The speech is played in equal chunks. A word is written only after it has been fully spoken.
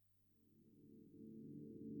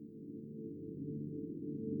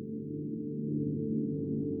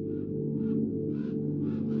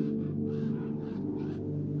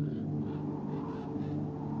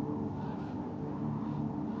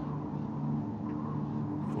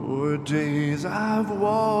For days I've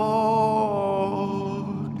walked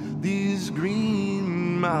these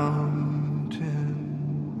green mountains,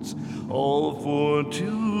 all for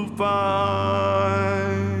to find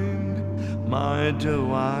my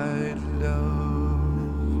doe-eyed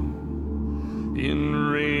love. In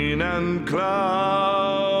rain and cloud,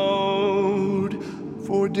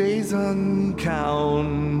 for days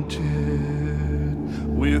uncounted,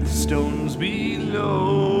 with stones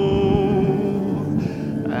below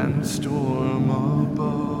and storm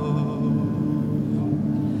above,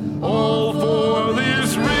 all for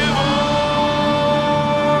this river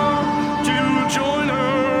to join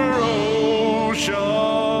her ocean,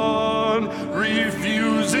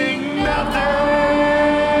 refusing nothing,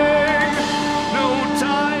 no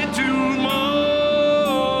tide too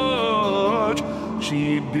much.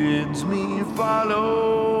 She bids me follow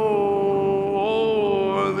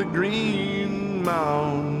the green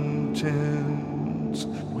mountains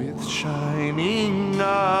with shining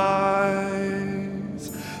eyes,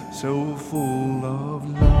 so full of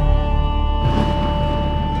love.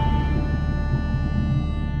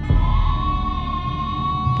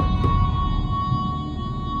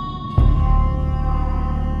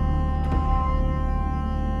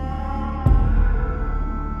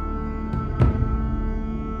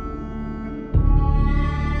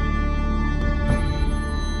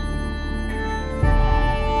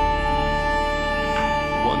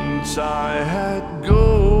 Once I had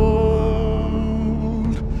gold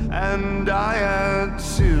and I had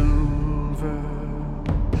silver,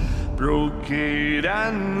 brocade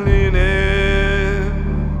and linens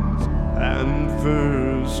and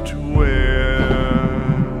furs to wear.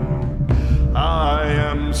 I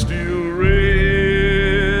am still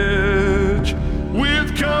rich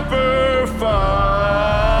with copper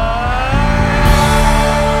fire,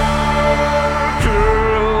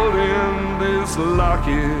 curled in this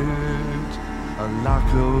locket, a lock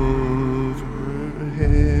of her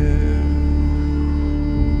hair.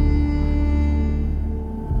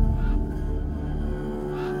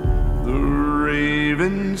 The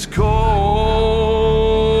ravens call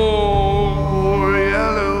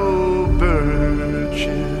yellow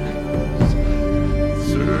birches,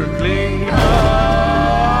 circling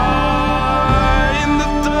high in the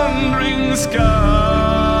thundering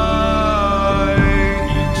sky.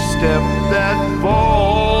 Each step that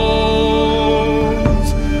falls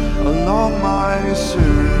along my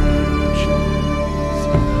searches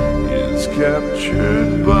is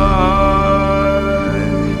captured by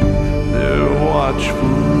their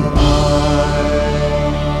watchful eye.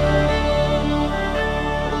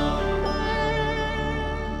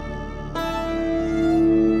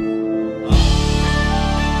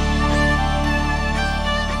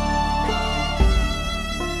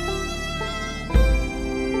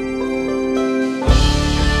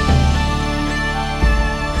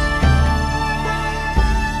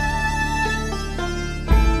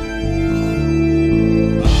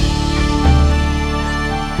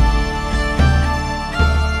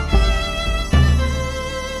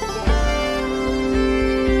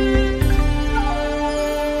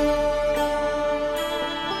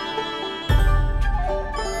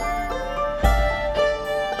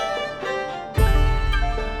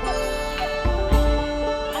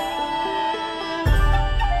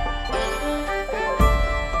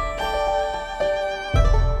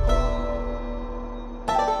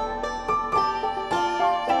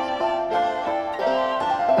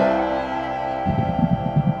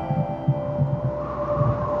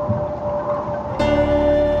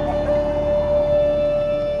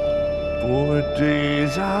 For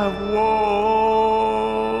days I've walked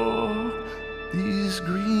these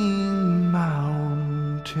green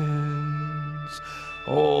mountains,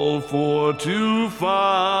 all for to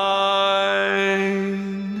find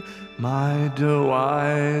my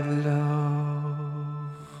doe-eyed love.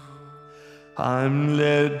 I'm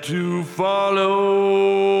led to follow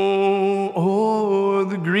o'er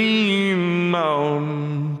the green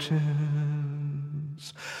mountains,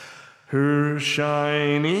 her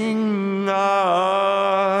shining eyes,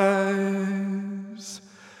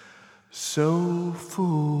 so full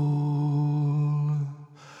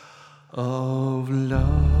of